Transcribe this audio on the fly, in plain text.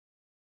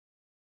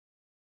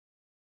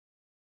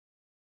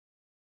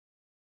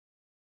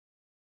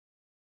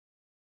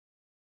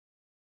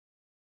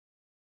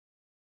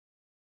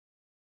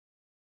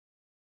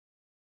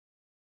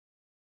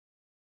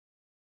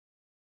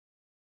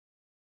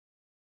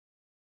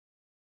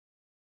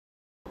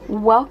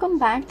Welcome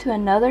back to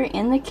another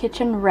In the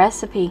Kitchen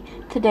recipe.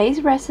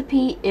 Today's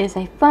recipe is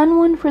a fun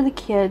one for the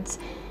kids.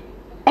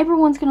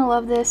 Everyone's going to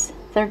love this.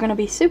 They're going to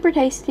be super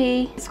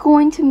tasty. It's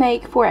going to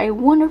make for a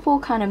wonderful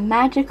kind of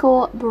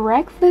magical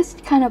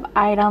breakfast kind of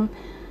item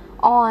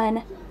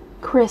on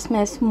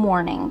Christmas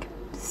morning.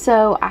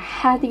 So I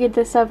had to get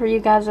this up for you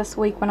guys this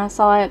week when I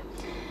saw it.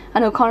 I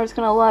know Connor's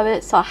going to love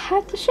it, so I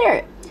had to share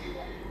it.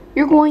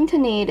 You're going to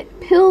need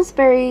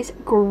Pillsbury's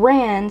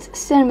Grand's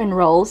cinnamon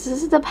rolls.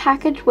 This is the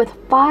package with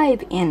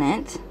 5 in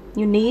it.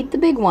 You need the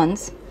big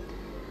ones.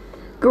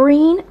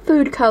 Green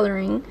food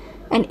coloring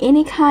and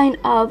any kind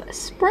of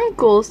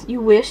sprinkles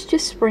you wish to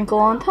sprinkle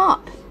on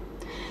top.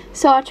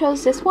 So I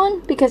chose this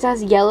one because it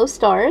has yellow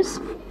stars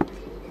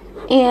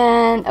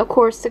and of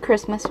course the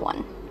Christmas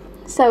one.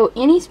 So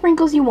any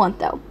sprinkles you want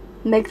though.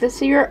 Make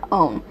this your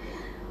own.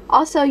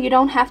 Also, you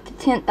don't have to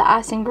tint the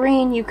icing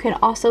green. You can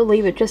also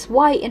leave it just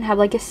white and have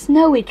like a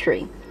snowy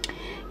tree.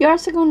 You're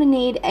also going to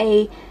need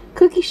a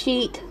cookie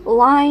sheet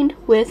lined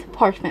with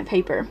parchment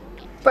paper.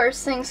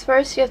 First things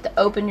first, you have to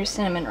open your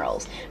cinnamon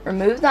rolls.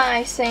 Remove the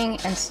icing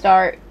and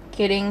start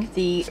getting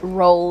the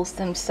rolls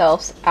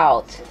themselves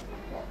out.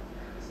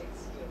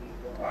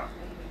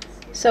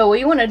 So what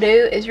you want to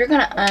do is you're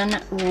going to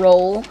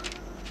unroll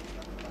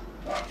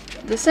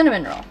the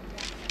cinnamon roll.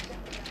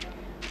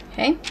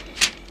 Okay?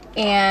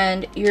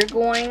 And you're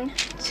going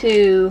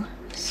to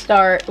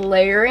start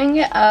layering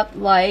it up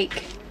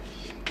like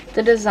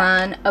the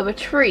design of a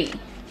tree.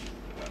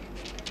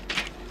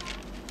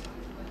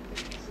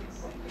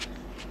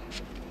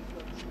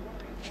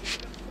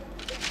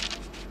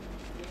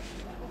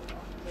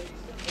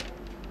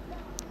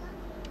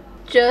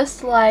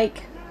 Just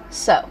like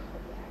so.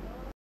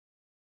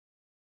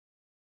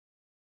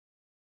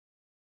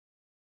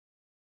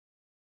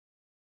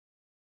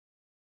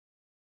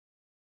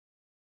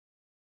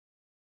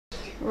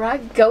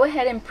 Right, go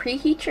ahead and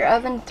preheat your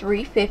oven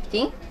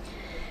 350,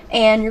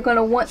 and you're going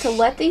to want to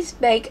let these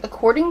bake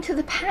according to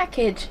the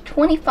package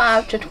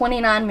 25 to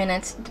 29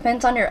 minutes,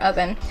 depends on your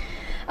oven,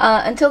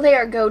 until they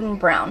are golden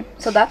brown.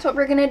 So that's what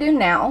we're going to do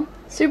now.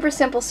 Super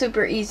simple,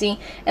 super easy,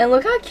 and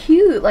look how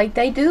cute, like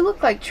they do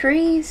look like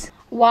trees.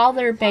 While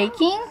they're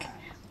baking,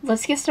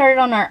 let's get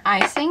started on our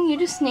icing. You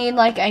just need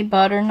like a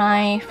butter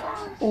knife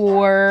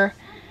or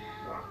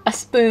a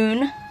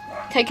spoon.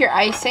 Take your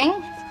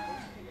icing,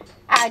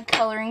 add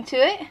coloring to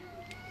it.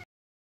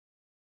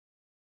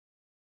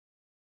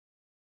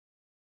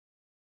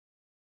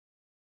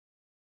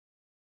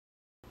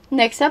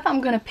 Next up, I'm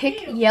going to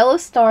pick yellow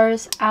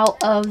stars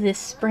out of this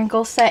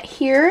sprinkle set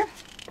here.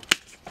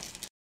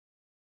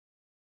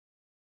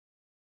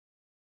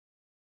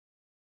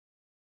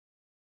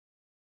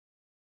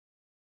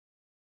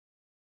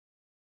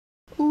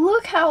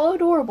 Look how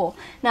adorable.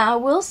 Now I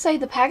will say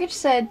the package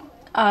said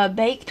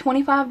bake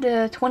 25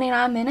 to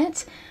 29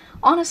 minutes.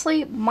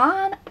 Honestly,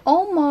 mine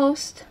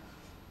almost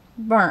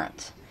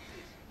burnt.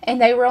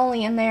 And they were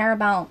only in there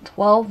about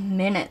 12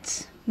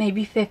 minutes,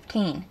 maybe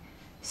 15.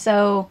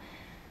 So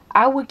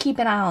I would keep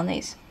an eye on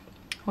these.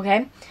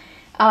 Okay?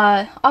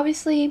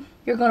 Obviously,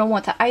 you're going to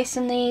want to ice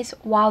in these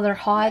while they're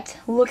hot.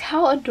 Look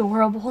how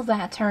adorable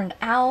that turned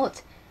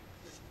out.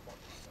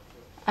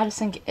 I just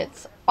think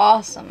it's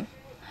awesome.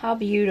 How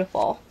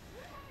beautiful.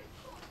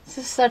 This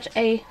is such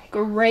a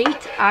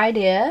great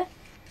idea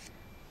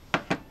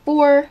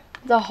for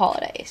the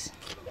holidays.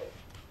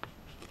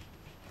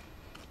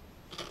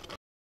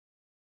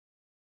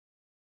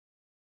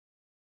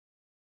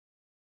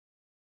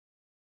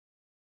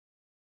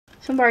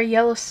 Some of our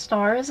yellow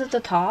stars at the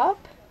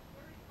top.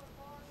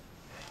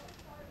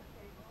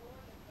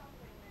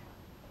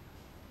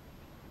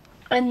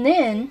 And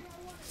then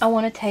I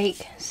want to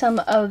take some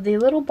of the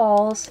little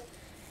balls,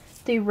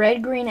 the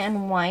red, green,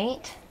 and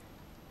white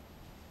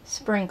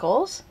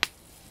sprinkles,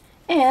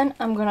 and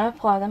I'm going to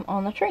apply them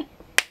on the tree.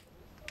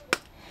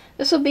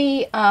 This will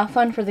be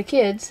fun for the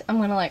kids. I'm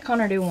going to let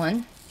Connor do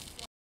one.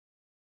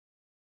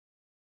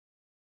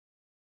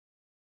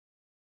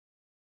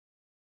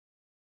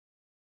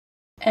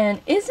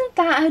 And isn't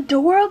that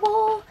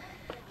adorable?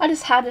 I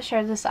just had to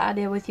share this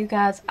idea with you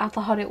guys. I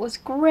thought it was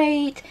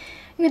great.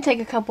 You can take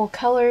a couple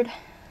colored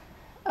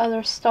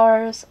other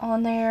stars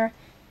on there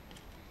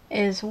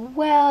as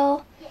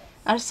well.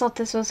 I just thought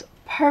this was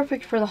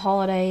perfect for the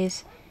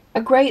holidays.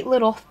 A great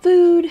little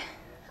food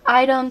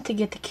item to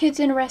get the kids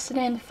interested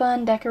in,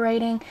 fun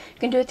decorating. You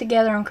can do it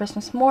together on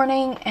Christmas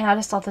morning, and I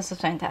just thought this was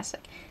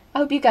fantastic. I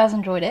hope you guys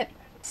enjoyed it.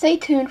 Stay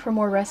tuned for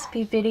more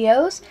recipe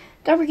videos.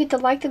 Don't forget to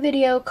like the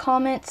video,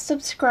 comment,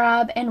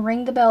 subscribe, and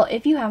ring the bell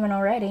if you haven't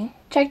already.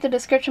 Check the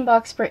description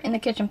box for In the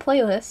Kitchen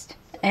playlist,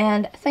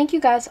 and thank you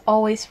guys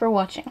always for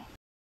watching.